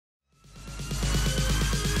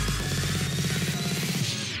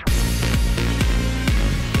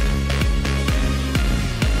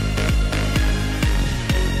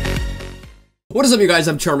What is up, you guys?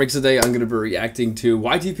 I'm Charmx. Today I'm going to be reacting to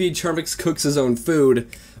YTP Charmx Cooks His Own Food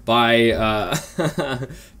by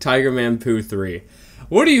Tigermanpoo3.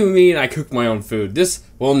 What do you mean I cook my own food? This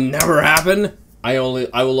will never happen. I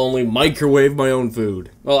will only microwave my own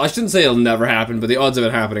food. Well, I shouldn't say it'll never happen, but the odds of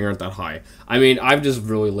it happening aren't that high. I mean, I'm just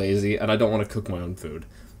really lazy and I don't want to cook my own food.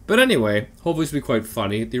 But anyway, hopefully this will be quite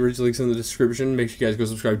funny. The original link's in the description. Make sure you guys go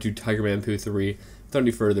subscribe to Tigermanpoo3. Without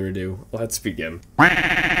any further ado, let's begin.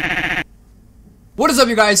 What is up,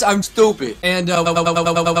 you guys? I'm stupid, and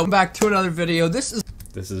welcome back to another video. This is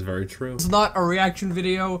very true. It's not a reaction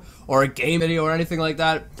video or a game video or anything like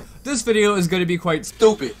that. This video is going to be quite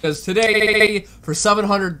stupid because today, for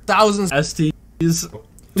 700,000 STs,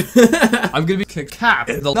 I'm going to be capped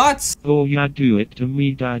the nuts. Oh yeah, do it to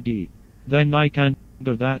me, daddy. Then I can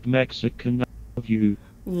do that Mexican of you.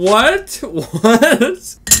 What?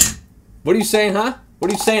 What? What are you saying, huh?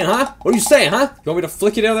 What are you saying, huh? What are you saying, huh? You want me to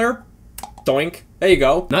flick you down there? Doink. There you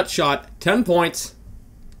go. Nut shot. 10 points.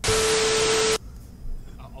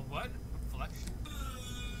 What? Flex?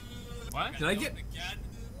 What? Did I get...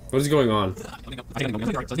 What is going on?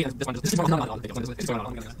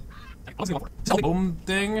 Boom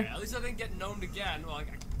thing? At least I didn't get gnomed again. Well,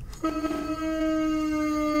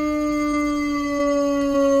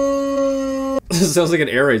 This sounds like an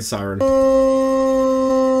air raid siren.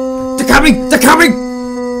 They're coming! They're coming!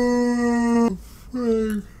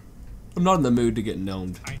 I'm not in the mood to get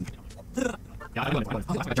gnomed.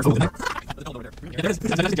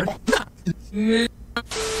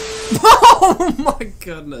 Oh my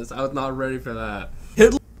goodness, I was not ready for that.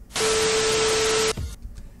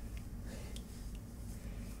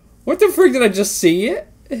 What the freak did I just see?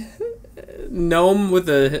 Gnome with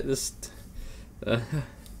this.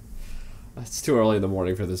 It's too early in the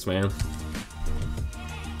morning for this, man.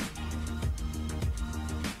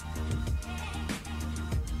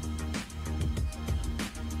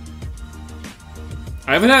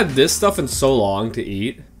 I haven't had this stuff in so long to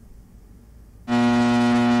eat.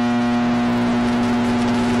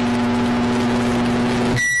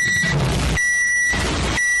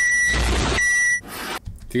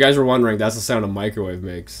 If you guys were wondering, that's the sound a microwave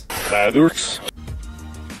makes. That works.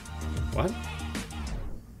 What?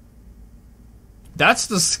 That's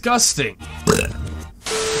disgusting.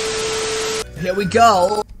 Here we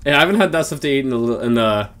go. Yeah, I haven't had that stuff to eat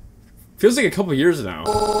in feels like a couple years now.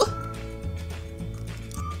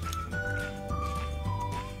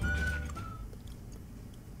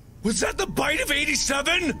 Was that the bite of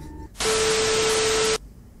 87?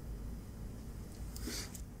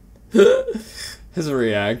 His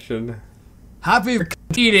reaction. Happy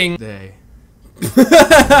eating day.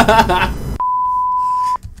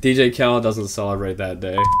 DJ Khaled doesn't celebrate that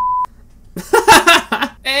day.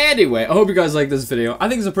 Anyway, I hope you guys like this video. I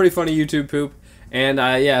think it's a pretty funny YouTube poop. And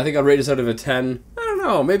yeah, I think I'll rate this out of a 10. I don't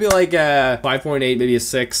know, maybe like a 5.8, maybe a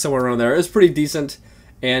 6, somewhere around there. It's pretty decent.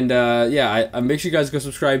 And yeah, I make sure you guys go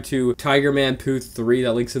subscribe to Tigermanpoo3.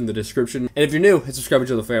 That link's in the description. And if you're new, hit subscribe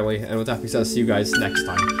to the family. And with that being said, I'll see you guys next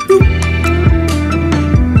time. Boop.